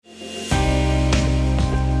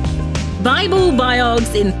Bible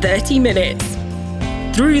Biogs in 30 minutes.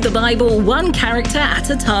 Through the Bible, one character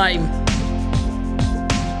at a time.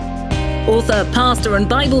 Author, pastor and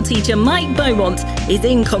Bible teacher Mike Beaumont is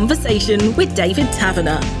in conversation with David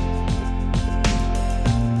Taverner.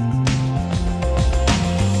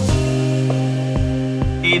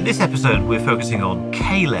 In this episode, we're focusing on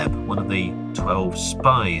Caleb, one of the 12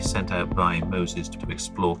 spies sent out by Moses to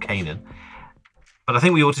explore Canaan. But I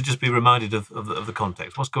think we ought to just be reminded of the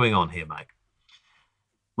context. What's going on here, Mike?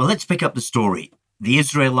 Well, let's pick up the story. The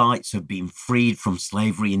Israelites have been freed from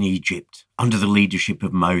slavery in Egypt under the leadership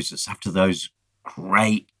of Moses after those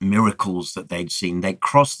great miracles that they'd seen. They'd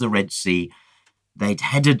crossed the Red Sea. They'd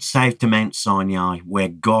headed south to Mount Sinai, where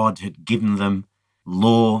God had given them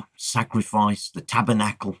law, sacrifice, the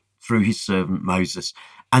tabernacle through his servant Moses.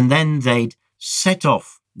 And then they'd set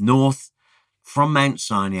off north from Mount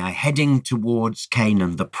Sinai, heading towards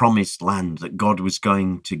Canaan, the promised land that God was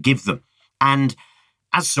going to give them. And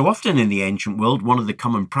as so often in the ancient world, one of the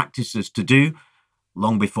common practices to do,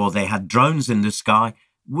 long before they had drones in the sky,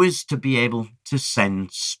 was to be able to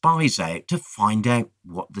send spies out to find out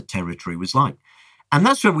what the territory was like. And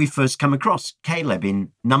that's where we first come across Caleb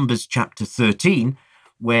in Numbers chapter 13,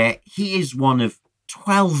 where he is one of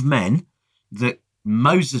 12 men that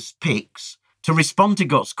Moses picks to respond to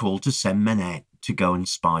God's call to send men out to go and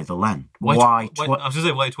spy the land. Why 12? I was going to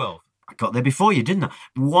say, why 12? I got there before you, didn't I?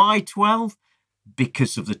 Why 12?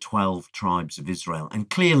 Because of the 12 tribes of Israel.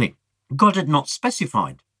 And clearly, God had not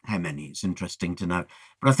specified how many. It's interesting to know.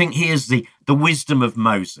 But I think here's the wisdom of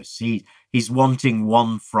Moses. He's wanting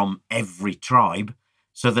one from every tribe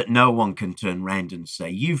so that no one can turn round and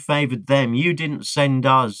say, you favoured them, you didn't send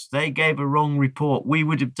us, they gave a wrong report, we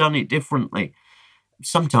would have done it differently.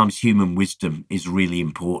 Sometimes human wisdom is really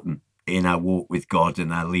important in our walk with God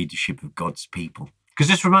and our leadership of God's people. Because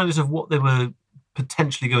just remind us of what they were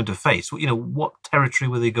potentially going to face. What territory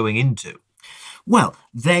were they going into? Well,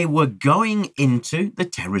 they were going into the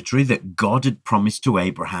territory that God had promised to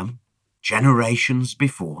Abraham generations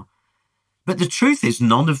before. But the truth is,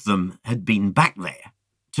 none of them had been back there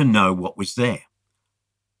to know what was there.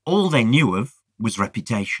 All they knew of was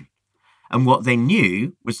reputation. And what they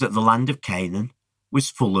knew was that the land of Canaan was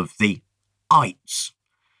full of the ites,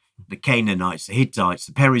 the Canaanites, the Hittites,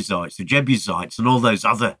 the Perizzites, the Jebusites, and all those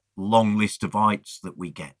other long list of ites that we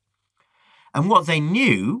get. And what they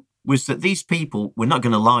knew was that these people were not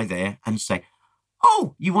going to lie there and say,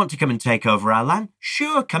 oh, you want to come and take over our land?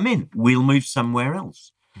 Sure, come in. We'll move somewhere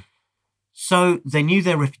else. So they knew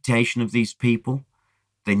their reputation of these people.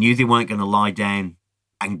 They knew they weren't going to lie down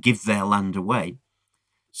and give their land away.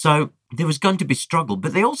 So there was going to be struggle,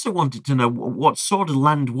 but they also wanted to know what sort of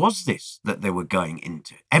land was this that they were going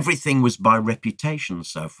into. Everything was by reputation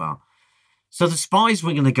so far. So the spies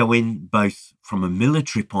were going to go in both from a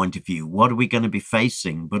military point of view, what are we going to be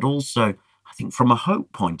facing, but also, I think, from a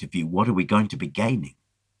hope point of view, what are we going to be gaining?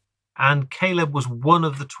 And Caleb was one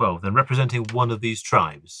of the 12, then representing one of these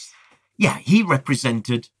tribes. Yeah, he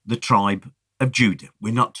represented the tribe of Judah.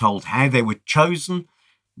 We're not told how they were chosen,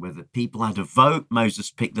 whether people had a vote, Moses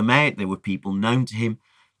picked them out, they were people known to him,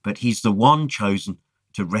 but he's the one chosen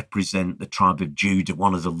to represent the tribe of Judah,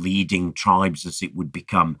 one of the leading tribes as it would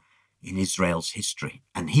become in Israel's history.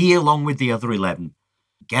 And he, along with the other 11,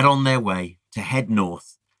 get on their way to head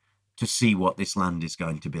north to see what this land is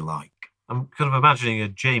going to be like. I'm kind of imagining a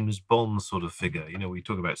James Bond sort of figure. We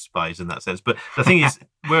talk about spies in that sense. But the thing is,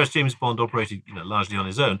 whereas James Bond operated largely on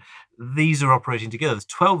his own, these are operating together. There's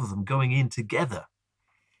 12 of them going in together.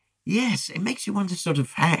 Yes, it makes you wonder sort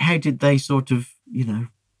of how did they sort of,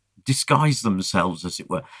 disguise themselves, as it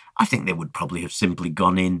were. I think they would probably have simply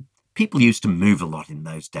gone in. People used to move a lot in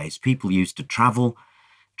those days. People used to travel,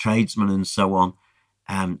 tradesmen and so on.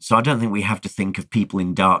 So I don't think we have to think of people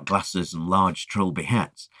in dark glasses and large trilby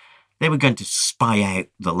hats. They were going to spy out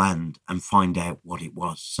the land and find out what it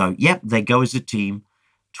was. So, they go as a team,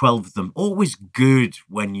 12 of them. Always good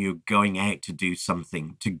when you're going out to do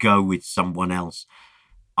something, to go with someone else.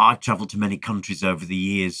 I've travelled to many countries over the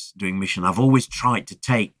years doing mission. I've always tried to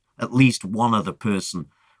take at least one other person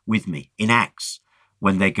with me. In Acts,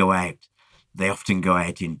 when they go out, they often go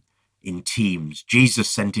out in teams. Jesus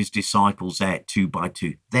sent his disciples out 2 by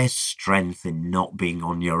 2. There's strength in not being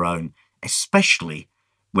on your own, especially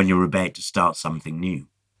when you're about to start something new.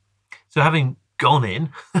 So having gone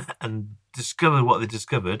in and discovered what they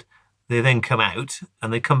discovered, they then come out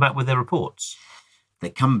and they come back with their reports. They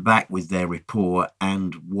come back with their report,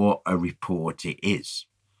 and what a report it is.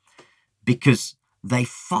 Because they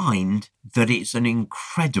find that it's an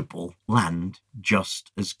incredible land,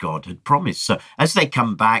 just as God had promised. So as they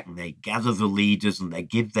come back and they gather the leaders and they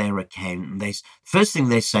give their account, and first thing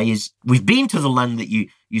they say is, we've been to the land that you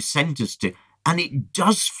sent us to, and it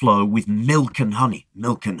does flow with milk and honey.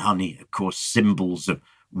 Milk and honey, of course, symbols of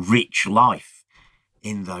rich life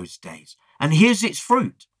in those days. And here's its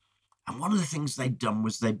fruit. And one of the things they'd done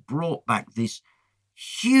was they brought back this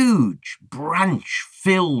huge branch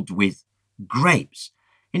filled with grapes.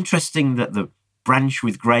 Interesting that the branch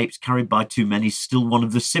with grapes carried by two men is still one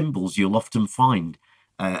of the symbols you'll often find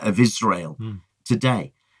of Israel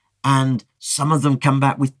today. And some of them come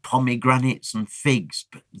back with pomegranates and figs,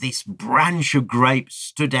 but this branch of grapes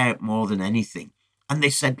stood out more than anything. And they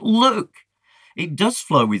said, look, it does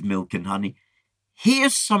flow with milk and honey.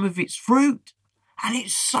 Here's some of its fruit. And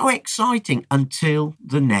it's so exciting until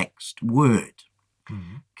the next word.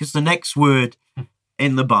 Because the next word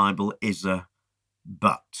in the Bible is a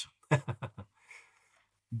but.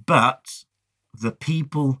 But the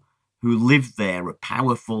people who live there are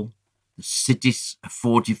powerful. The cities are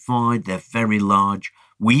fortified. They're very large.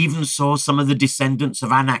 We even saw some of the descendants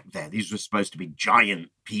of Anak there. These were supposed to be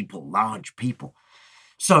giant people, large people.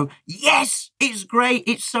 So, yes, it's great.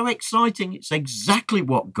 It's so exciting. It's exactly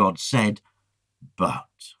what God said. But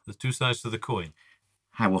there's two sides to the coin.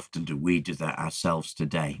 How often do we do that ourselves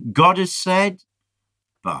today? God has said,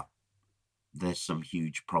 but there's some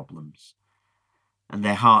huge problems. And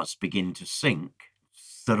their hearts begin to sink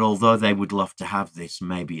that although they would love to have this,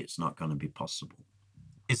 maybe it's not going to be possible.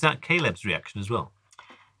 Is that Caleb's reaction as well?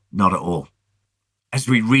 Not at all. As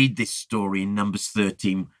we read this story in Numbers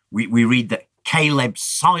 13, we read that Caleb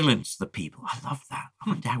silenced the people. I love that. I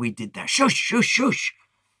wonder how he did that. Shush, shush, shush,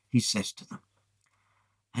 he says to them.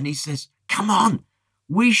 And he says, come on,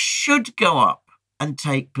 we should go up and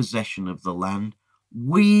take possession of the land.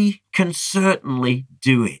 We can certainly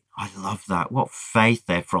do it. I love that. What faith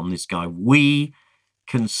there from this guy. We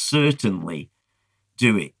can certainly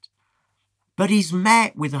do it. But he's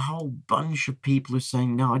met with a whole bunch of people who are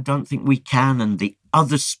saying, no, I don't think we can. And the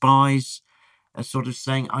other spies are sort of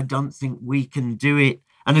saying, I don't think we can do it.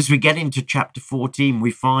 And as we get into chapter 14,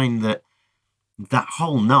 we find that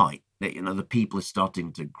whole night, that, the people are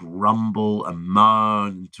starting to grumble and moan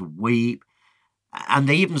and to weep. And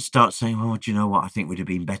they even start saying, oh, do you know what? I think it would have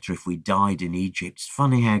been better if we died in Egypt. It's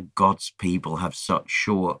funny how God's people have such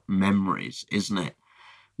short memories, isn't it?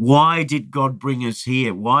 Why did God bring us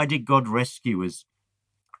here? Why did God rescue us?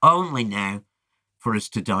 Only now for us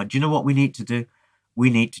to die. Do you know what we need to do? We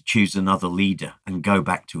need to choose another leader and go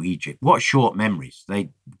back to Egypt. What short memories. They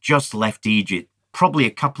just left Egypt probably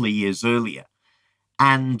a couple of years earlier.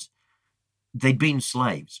 And they'd been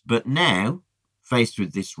slaves. But now, faced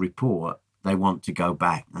with this report, they want to go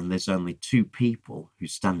back. And there's only two people who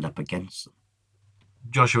stand up against them.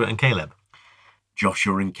 Joshua and Caleb.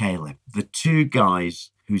 Joshua and Caleb. The two guys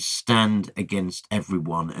who stand against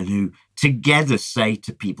everyone and who together say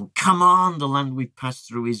to people, come on, the land we've passed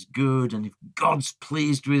through is good. And if God's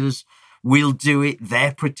pleased with us, we'll do it.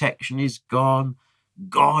 Their protection is gone.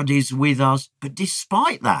 God is with us. But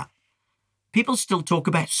despite that, people still talk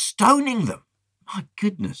about stoning them. My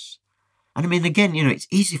goodness. And I mean, again, it's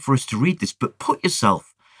easy for us to read this, but put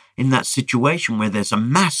yourself in that situation where there's a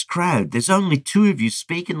mass crowd. There's only two of you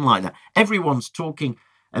speaking like that. Everyone's talking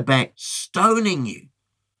about stoning you.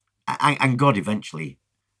 And God eventually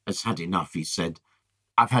has had enough. He said,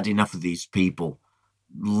 I've had enough of these people.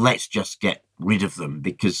 Let's just get rid of them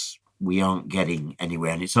because we aren't getting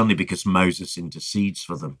anywhere. And it's only because Moses intercedes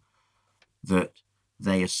for them that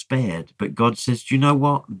they are spared. But God says, do you know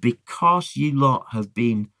what? Because you lot have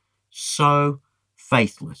been so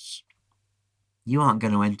faithless, you aren't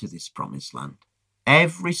going to enter this promised land.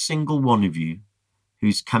 Every single one of you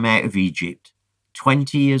who's come out of Egypt,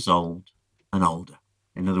 20 years old and older.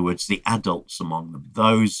 In other words, the adults among them,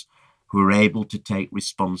 those who are able to take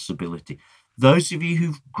responsibility. Those of you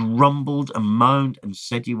who've grumbled and moaned and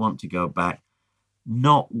said you want to go back,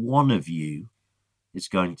 not one of you is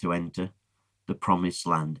going to enter the promised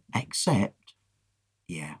land, except,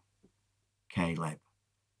 Caleb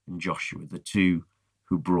and Joshua, the two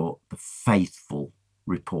who brought the faithful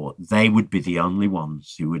report. They would be the only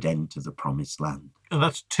ones who would enter the promised land. And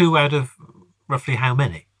that's two out of roughly how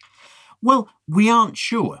many? Well, we aren't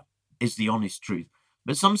sure, is the honest truth.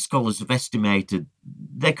 But some scholars have estimated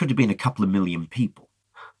there could have been a couple of million people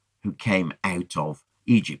who came out of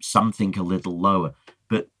Egypt. Some think a little lower.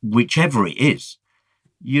 But whichever it is,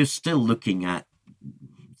 you're still looking at,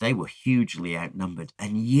 they were hugely outnumbered.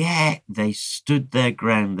 And yet they stood their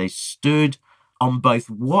ground. They stood on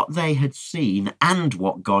both what they had seen and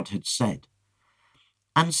what God had said.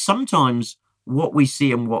 And sometimes what we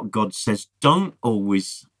see and what God says don't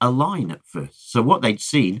always align at first. So what they'd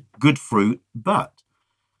seen, good fruit, but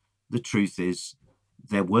the truth is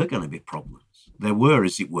there were going to be problems. There were,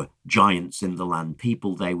 as it were, giants in the land,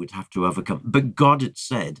 people they would have to overcome. But God had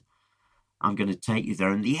said, I'm going to take you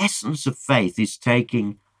there. And the essence of faith is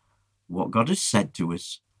taking what God has said to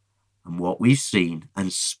us and what we've seen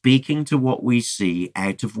and speaking to what we see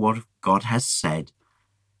out of what God has said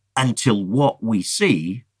until what we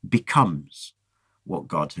see becomes what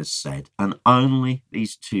God has said. And only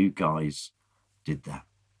these two guys did that.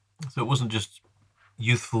 So it wasn't just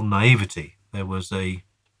youthful naivety. There was a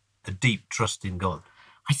deep trust in God.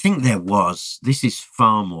 I think there was. This is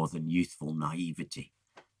far more than youthful naivety.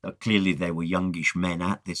 Clearly they were youngish men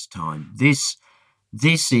at this time. This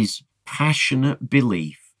is passionate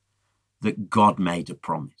belief that God made a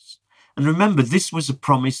promise. And remember, this was a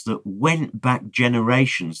promise that went back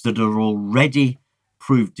generations, that had already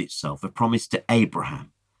proved itself. A promise to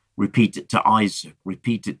Abraham, repeated to Isaac,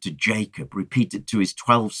 repeated to Jacob, repeated to his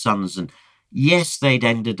 12 sons. And yes, they'd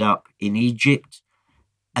ended up in Egypt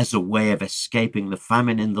as a way of escaping the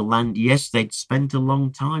famine in the land. Yes, they'd spent a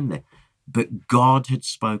long time there. But God had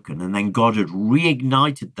spoken, and then God had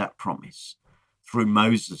reignited that promise through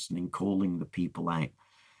Moses and in calling the people out.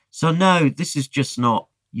 So no, this is just not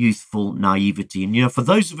youthful naivety. And, for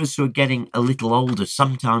those of us who are getting a little older,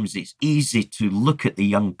 sometimes it's easy to look at the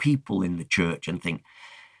young people in the church and think,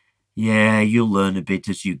 yeah, you'll learn a bit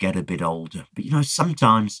as you get a bit older. But,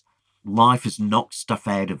 sometimes life has knocked stuff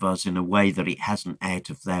out of us in a way that it hasn't out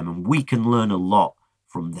of them, and we can learn a lot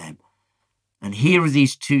from them. And here are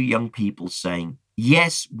these two young people saying,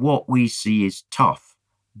 yes, what we see is tough,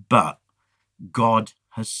 but God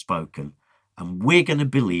has spoken, and we're going to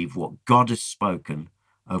believe what God has spoken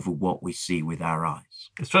over what we see with our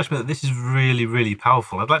eyes. It strikes me that this is really, really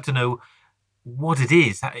powerful. I'd like to know what it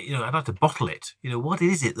is. I'd like to bottle it. What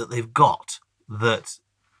is it that they've got that,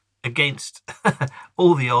 against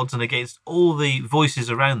all the odds and against all the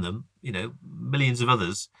voices around them, millions of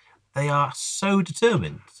others, they are so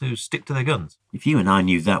determined to stick to their guns? If you and I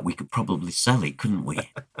knew that, we could probably sell it, couldn't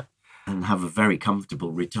we? And have a very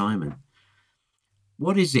comfortable retirement.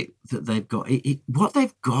 What is it that they've got? What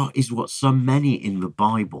they've got is what so many in the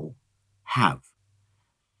Bible have.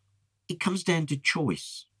 It comes down to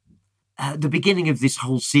choice. At the beginning of this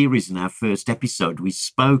whole series, in our first episode, we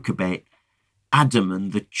spoke about Adam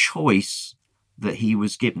and the choice that he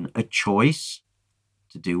was given. A choice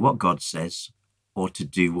to do what God says, or to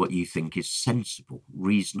do what you think is sensible,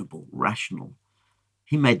 reasonable, rational.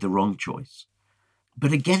 He made the wrong choice.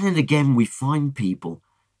 But again and again, we find people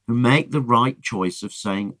who make the right choice of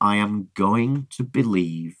saying, I am going to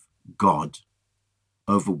believe God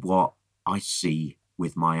over what I see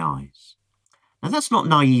with my eyes. Now, that's not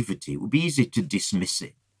naivety. It would be easy to dismiss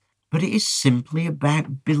it. But it is simply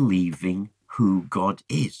about believing who God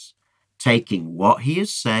is, taking what he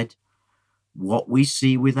has said, what we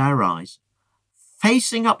see with our eyes,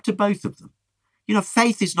 facing up to both of them.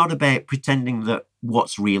 Faith is not about pretending that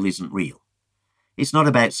what's real isn't real. It's not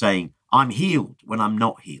about saying, I'm healed when I'm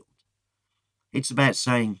not healed. It's about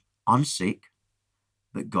saying, I'm sick,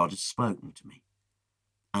 but God has spoken to me.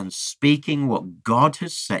 And speaking what God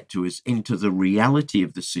has said to us into the reality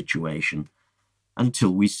of the situation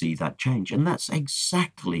until we see that change. And that's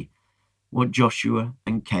exactly what Joshua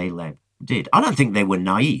and Caleb did. I don't think they were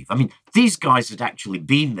naive. I mean, these guys had actually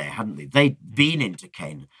been there, hadn't they? They'd been into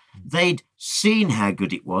Canaan. They'd seen how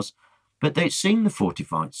good it was, but they'd seen the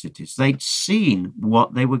fortified cities. They'd seen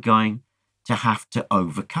what they were going to have to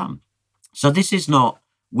overcome. So this is not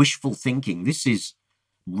wishful thinking. This is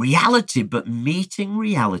reality, but meeting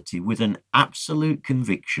reality with an absolute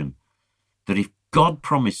conviction that if God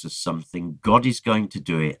promises something, God is going to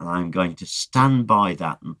do it, and I'm going to stand by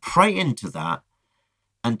that and pray into that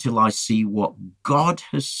until I see what God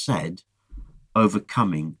has said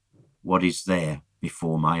overcoming what is there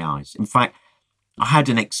before my eyes. In fact, I had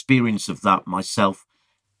an experience of that myself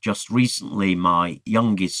just recently. My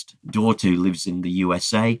youngest daughter, who lives in the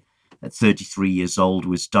USA, at 33 years old,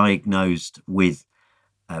 was diagnosed with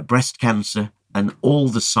breast cancer, and all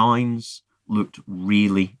the signs looked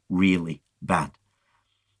really, really bad.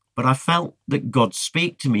 But I felt that God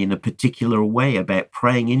speak to me in a particular way about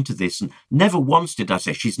praying into this. And never once did I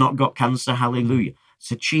say, she's not got cancer, hallelujah. I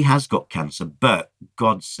said, she has got cancer, but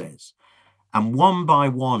God says. And one by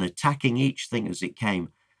one, attacking each thing as it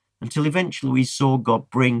came, until eventually we saw God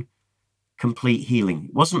bring complete healing.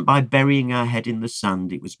 It wasn't by burying our head in the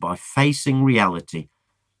sand. It was by facing reality,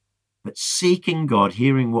 but seeking God,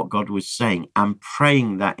 hearing what God was saying, and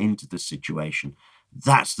praying that into the situation.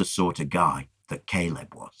 That's the sort of guy that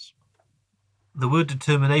Caleb was. The word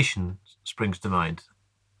determination springs to mind.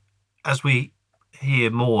 As we hear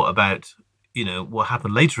more about, what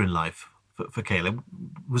happened later in life for Caleb,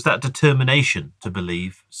 was that determination to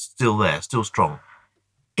believe still there, still strong?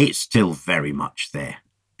 It's still very much there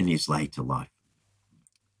in his later life.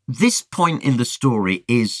 This point in the story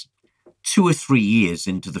is 2 or 3 years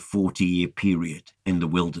into the 40-year period in the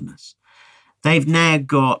wilderness. They've now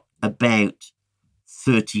got about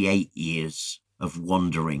 38 years of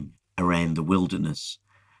wandering around the wilderness.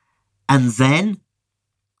 And then,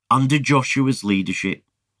 under Joshua's leadership,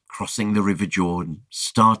 crossing the River Jordan,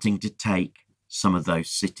 starting to take some of those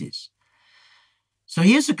cities. So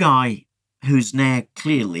here's a guy who's now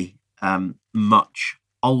clearly much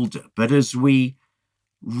older. But as we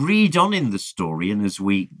read on in the story, and as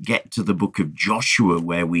we get to the book of Joshua,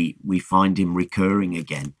 where we find him recurring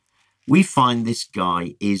again, we find this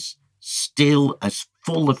guy is still as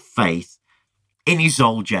full of faith in his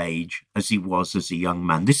old age as he was as a young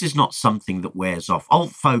man. This is not something that wears off.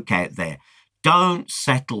 Old folk out there, don't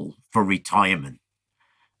settle for retirement.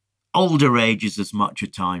 Older age is as much a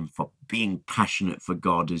time for being passionate for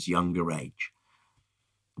God as younger age.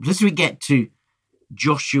 But as we get to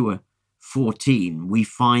Joshua 14, we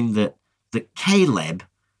find that Caleb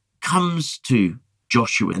comes to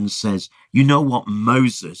Joshua and says, you know what,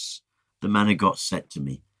 Moses, the man of God, said to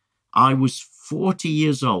me, I was 40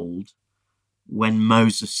 years old when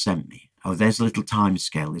Moses sent me. Oh, there's a little time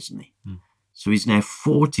scale, isn't he? So he's now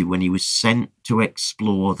 40 when he was sent to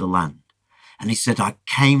explore the land. And he said, I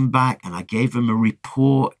came back and I gave him a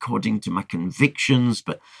report according to my convictions,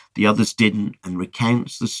 but the others didn't, and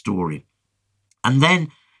recounts the story. And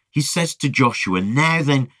then he says to Joshua, now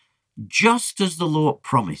then, just as the Lord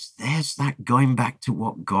promised, there's that going back to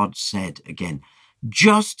what God said again.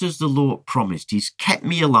 Just as the Lord promised, he's kept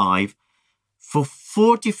me alive for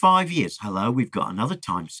 45 years. Hello, we've got another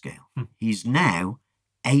time scale. He's now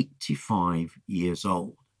 85 years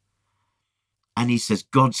old. And he says,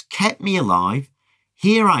 God's kept me alive.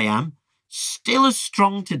 Here I am, still as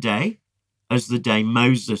strong today as the day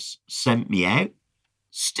Moses sent me out,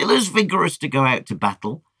 still as vigorous to go out to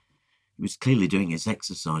battle. He was clearly doing his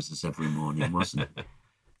exercises every morning, wasn't he?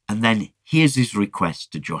 And then here's his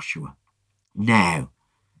request to Joshua. Now,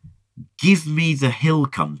 give me the hill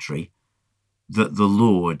country that the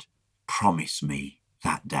Lord promised me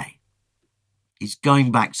that day. He's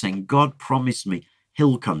going back saying, God promised me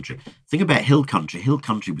hill country. Think about hill country. Hill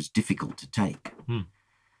country was difficult to take.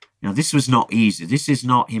 Now, this was not easy. This is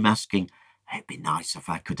not him asking, it'd be nice if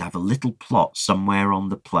I could have a little plot somewhere on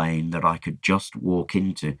the plain that I could just walk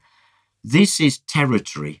into. This is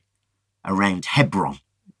territory around Hebron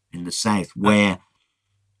in the south, where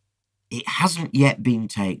it hasn't yet been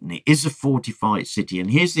taken. It is a fortified city.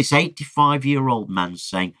 And here's this 85-year-old man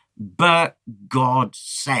saying, but God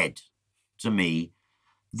said to me,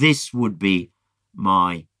 this would be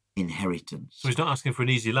my inheritance. So he's not asking for an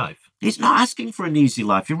easy life. He's not asking for an easy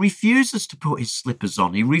life. He refuses to put his slippers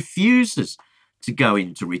on. He refuses to go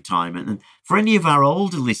into retirement. And for any of our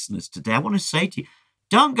older listeners today, I want to say to you,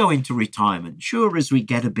 don't go into retirement. Sure, as we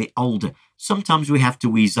get a bit older, sometimes we have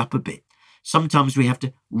to ease up a bit. Sometimes we have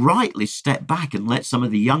to rightly step back and let some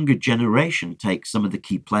of the younger generation take some of the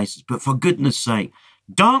key places. But for goodness sake,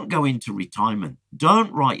 don't go into retirement.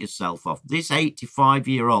 Don't write yourself off. This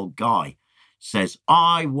 85-year-old guy says,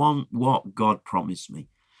 I want what God promised me.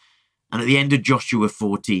 And at the end of Joshua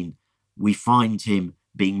 14, we find him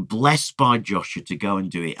being blessed by Joshua to go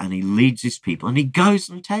and do it. And he leads his people and he goes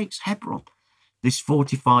and takes Hebron, this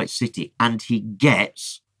fortified city, and he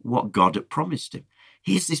gets what God had promised him.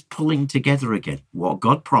 Here's this pulling together again. What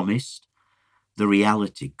God promised, the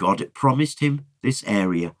reality. God had promised him this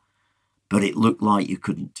area, but it looked like you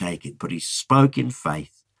couldn't take it. But he spoke in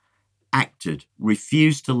faith, acted,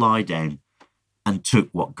 refused to lie down, and took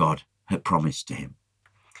what God had promised to him.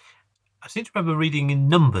 I seem to remember reading in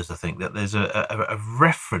Numbers, I think, that there's a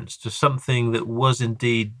reference to something that was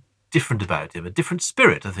indeed different about him, a different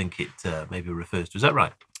spirit, I think it maybe refers to. Is that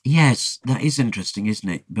right? Yes, that is interesting, isn't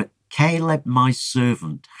it? But Caleb, my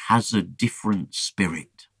servant, has a different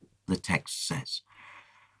spirit, the text says.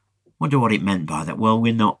 Wonder what it meant by that. Well,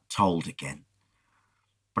 we're not told again.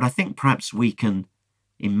 But I think perhaps we can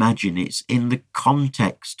imagine it's in the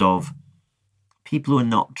context of people who are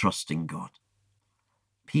not trusting God.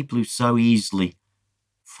 People who so easily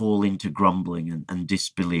fall into grumbling and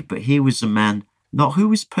disbelief. But here was a man, not who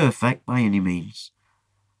was perfect by any means,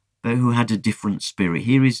 but who had a different spirit.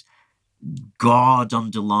 Here is God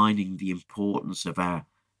underlining the importance of our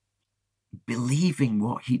believing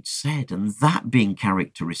what he'd said, and that being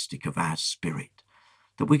characteristic of our spirit,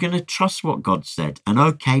 that we're going to trust what God said. And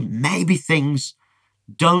okay, maybe things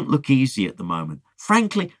don't look easy at the moment.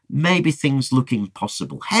 Frankly, maybe things look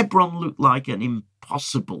impossible. Hebron looked like an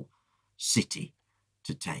impossible city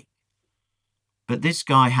to take. But this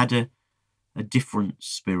guy had a different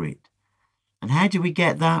spirit. And how do we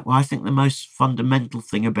get that? Well, I think the most fundamental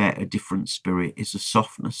thing about a different spirit is a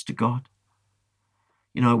softness to God.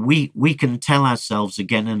 You know, we can tell ourselves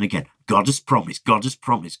again and again, God has promised, God has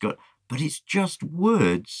promised, God, but it's just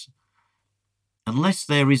words. Unless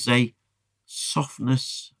there is a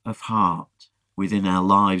softness of heart within our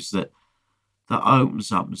lives that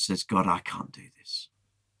opens up and says, God, I can't do this,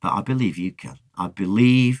 but I believe you can. I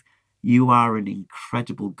believe you are an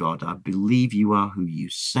incredible God. I believe you are who you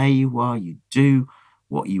say you are. You do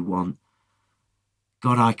what you want.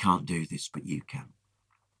 God, I can't do this, but you can.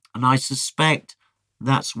 And I suspect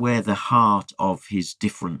that's where the heart of his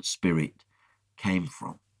different spirit came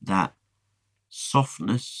from, that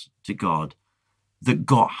softness to God that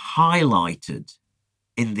got highlighted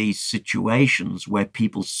in these situations where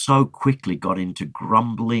people so quickly got into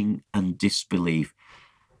grumbling and disbelief.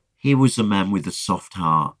 Here was a man with a soft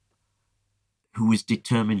heart who was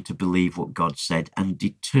determined to believe what God said and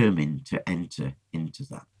determined to enter into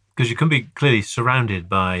that. Because you can be clearly surrounded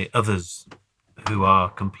by others who are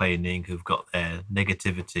complaining, who've got their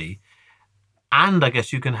negativity. And I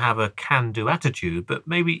guess you can have a can-do attitude, but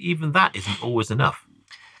maybe even that isn't always enough.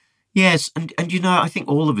 Yes, and you know, I think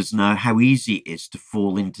all of us know how easy it is to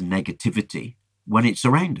fall into negativity when it's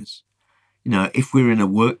around us. You know, if we're in a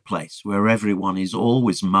workplace where everyone is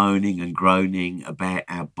always moaning and groaning about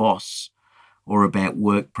our boss or about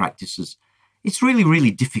work practices, it's really,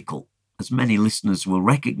 really difficult, as many listeners will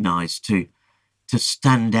recognize, to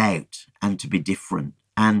stand out and to be different.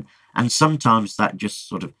 And sometimes that just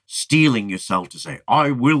sort of steeling yourself to say,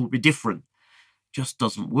 I will be different, just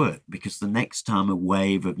doesn't work, because the next time a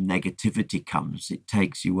wave of negativity comes, it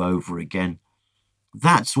takes you over again.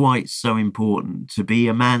 That's why it's so important to be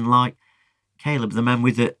a man like Caleb, the man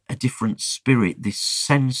with a different spirit, this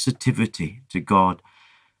sensitivity to God.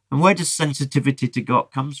 And where does sensitivity to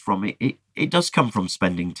God comes from? It does come from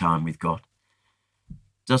spending time with God.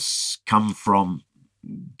 It does come from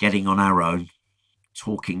getting on our own,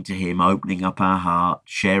 talking to him, opening up our heart,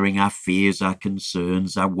 sharing our fears, our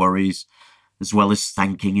concerns, our worries, as well as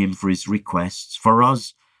thanking him for his requests. For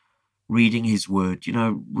us, reading his word, you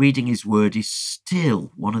know, reading his word is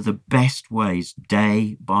still one of the best ways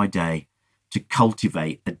day by day to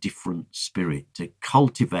cultivate a different spirit, to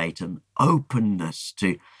cultivate an openness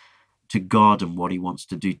to God and what he wants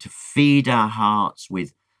to do, to feed our hearts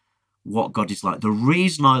with what God is like. The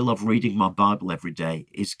reason I love reading my Bible every day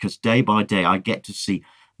is because day by day I get to see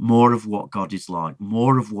more of what God is like,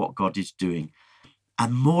 more of what God is doing,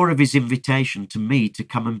 and more of his invitation to me to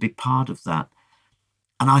come and be part of that.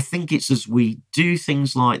 And I think it's as we do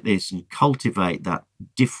things like this and cultivate that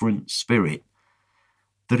different spirit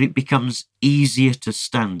that it becomes easier to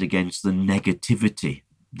stand against the negativity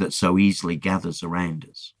that so easily gathers around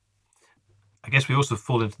us. I guess we also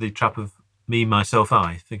fall into the trap of me, myself,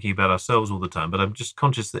 I, thinking about ourselves all the time. But I'm just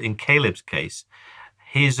conscious that in Caleb's case,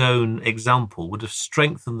 his own example would have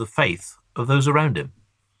strengthened the faith of those around him.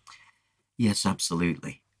 Yes,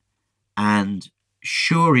 absolutely. And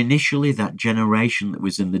sure, initially that generation that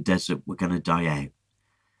was in the desert were going to die out.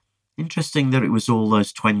 Interesting that it was all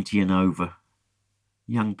those 20 and over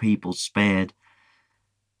young people spared.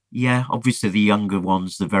 Yeah, obviously the younger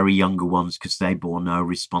ones, the very younger ones, because they bore no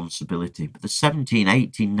responsibility. But the 17,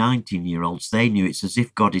 18, 19-year-olds, they knew it's as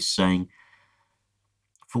if God is saying,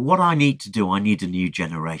 for what I need to do, I need a new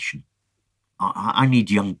generation. I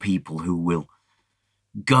need young people who will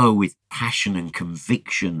go with passion and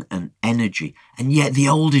conviction and energy. And yet the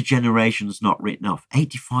older generation's not written off.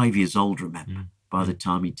 85 years old, remember, by the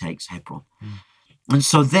time he takes Hebron. And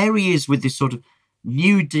so there he is with this sort of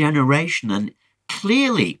new generation, and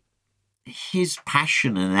clearly his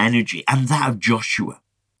passion and energy, and that of Joshua,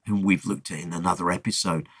 whom we've looked at in another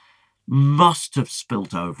episode, must have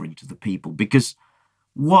spilt over into the people, because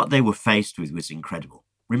what they were faced with was incredible.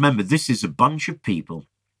 Remember, this is a bunch of people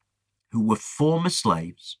who were former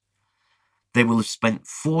slaves. They will have spent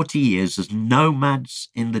 40 years as nomads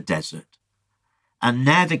in the desert. And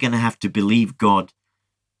now they're going to have to believe God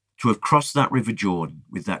to have crossed that River Jordan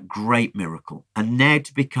with that great miracle, and now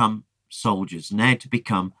to become soldiers, now to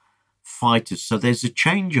become fighters. So there's a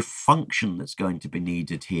change of function that's going to be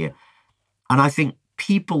needed here. And I think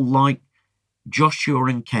people like Joshua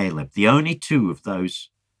and Caleb, the only two of those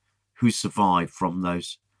who survived from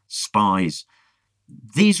those spies,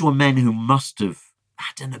 these were men who must have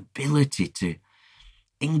had an ability to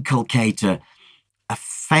inculcate a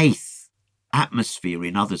faith atmosphere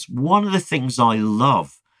in others. One of the things I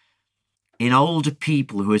love in older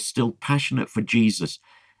people who are still passionate for Jesus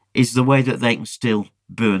is the way that they can still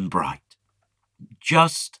burn bright.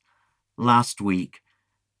 Just last week,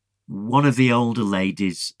 one of the older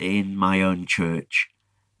ladies in my own church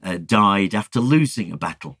died after losing a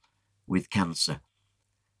battle with cancer.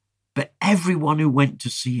 But everyone who went to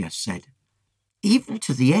see her said, even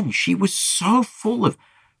to the end, she was so full of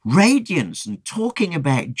radiance and talking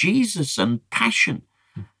about Jesus and passion.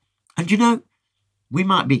 And you know, we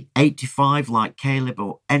might be 85 like Caleb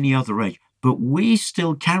or any other age, but we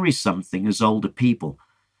still carry something as older people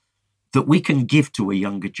that we can give to a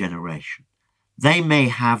younger generation. They may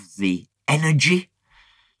have the energy,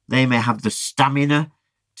 they may have the stamina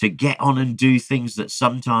to get on and do things that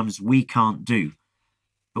sometimes we can't do.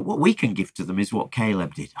 But what we can give to them is what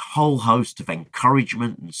Caleb did, a whole host of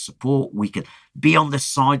encouragement and support. We can be on the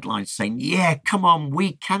sidelines saying, yeah, come on,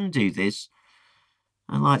 we can do this.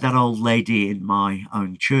 And like that old lady in my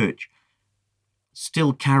own church,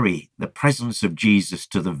 still carry the presence of Jesus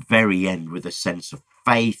to the very end with a sense of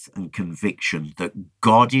faith and conviction that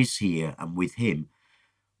God is here, and with him,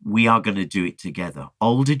 we are going to do it together.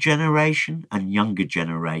 Older generation and younger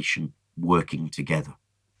generation working together.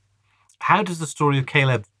 How does the story of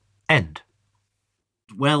Caleb end?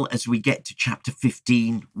 Well, as we get to chapter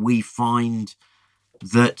 15, we find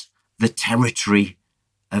that the territory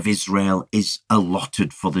of Israel is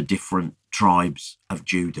allotted for the different tribes of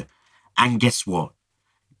Judah. And guess what?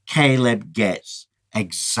 Caleb gets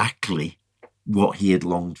exactly what he had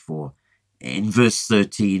longed for. In verse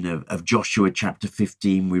 13 of Joshua chapter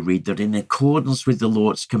 15, we read that in accordance with the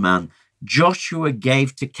Lord's command, Joshua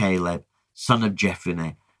gave to Caleb, son of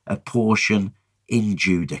Jephunneh, a portion in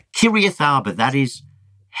Judah. Kiriath Arba, that is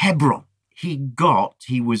Hebron.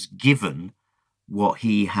 He was given what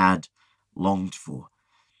he had longed for.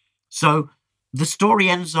 So the story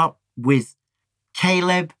ends up with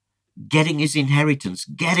Caleb getting his inheritance,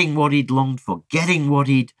 getting what he'd longed for, getting what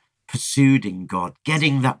he'd pursued in God,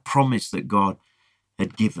 getting that promise that God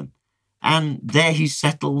had given. And there he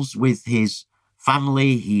settles with his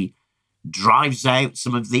family. He drives out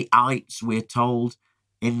some of the ites, we're told,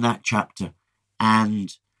 in that chapter,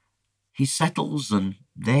 and he settles, and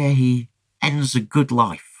there he ends a good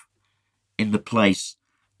life in the place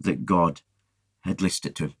that God had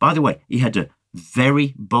listed to him. By the way, he had a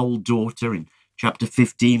very bold daughter. In chapter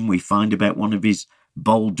 15, we find about one of his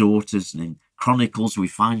bold daughters, and in Chronicles, we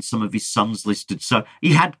find some of his sons listed. So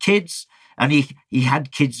he had kids, and he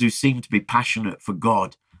had kids who seemed to be passionate for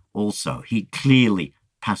God also. He clearly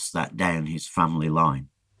passed that down his family line.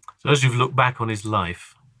 So as you've looked back on his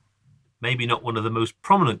life, maybe not one of the most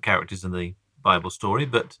prominent characters in the Bible story,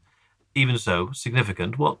 but even so,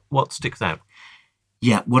 significant. What sticks out?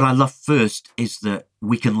 Yeah, what I love first is that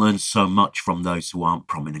we can learn so much from those who aren't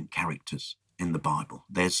prominent characters in the Bible.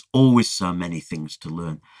 There's always so many things to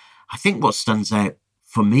learn. I think what stands out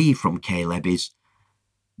for me from Caleb is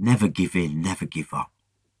never give in, never give up.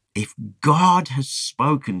 If God has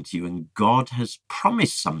spoken to you and God has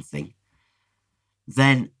promised something,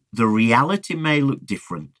 then the reality may look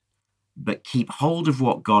different, but keep hold of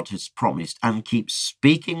what God has promised and keep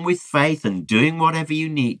speaking with faith and doing whatever you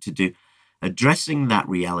need to do, addressing that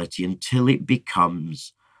reality until it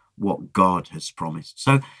becomes what God has promised.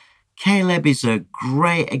 So Caleb is a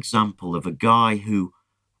great example of a guy who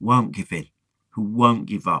won't give in, who won't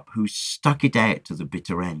give up, who stuck it out to the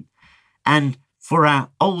bitter end. And for our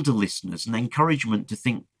older listeners, an encouragement to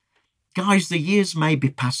think, guys, the years may be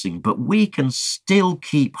passing, but we can still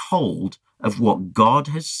keep hold of what God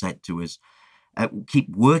has said to us.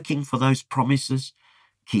 Keep working for those promises,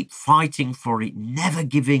 keep fighting for it, never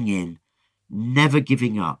giving in, never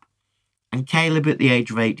giving up. And Caleb, at the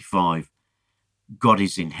age of 85, got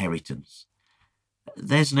his inheritance.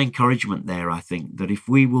 There's an encouragement there, I think, that if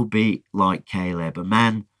we will be like Caleb, a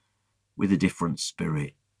man with a different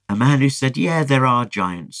spirit, a man who said, yeah, there are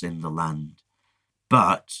giants in the land,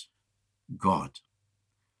 but God.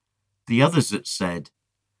 The others that said,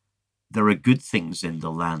 there are good things in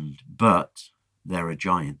the land, but there are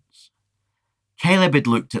giants. Caleb had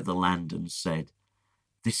looked at the land and said,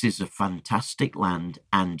 this is a fantastic land,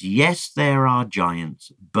 and yes, there are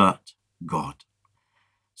giants, but God.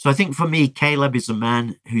 So I think for me, Caleb is a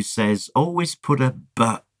man who says, always put a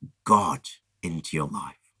but God into your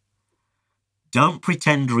life. Don't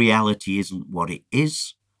pretend reality isn't what it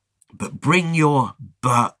is, but bring your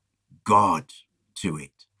but God to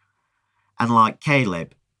it. And like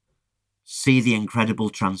Caleb, see the incredible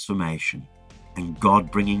transformation and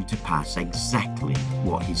God bringing to pass exactly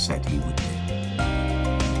what he said he would do.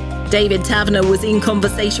 David Taverner was in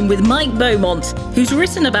conversation with Mike Beaumont, who's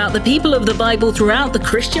written about the people of the Bible throughout the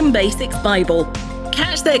Christian Basics Bible.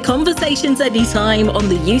 Catch their conversations anytime on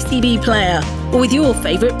the UCB Player or with your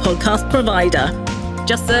favourite podcast provider.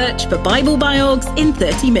 Just search for Bible Biogs in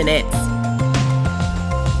 30 Minutes.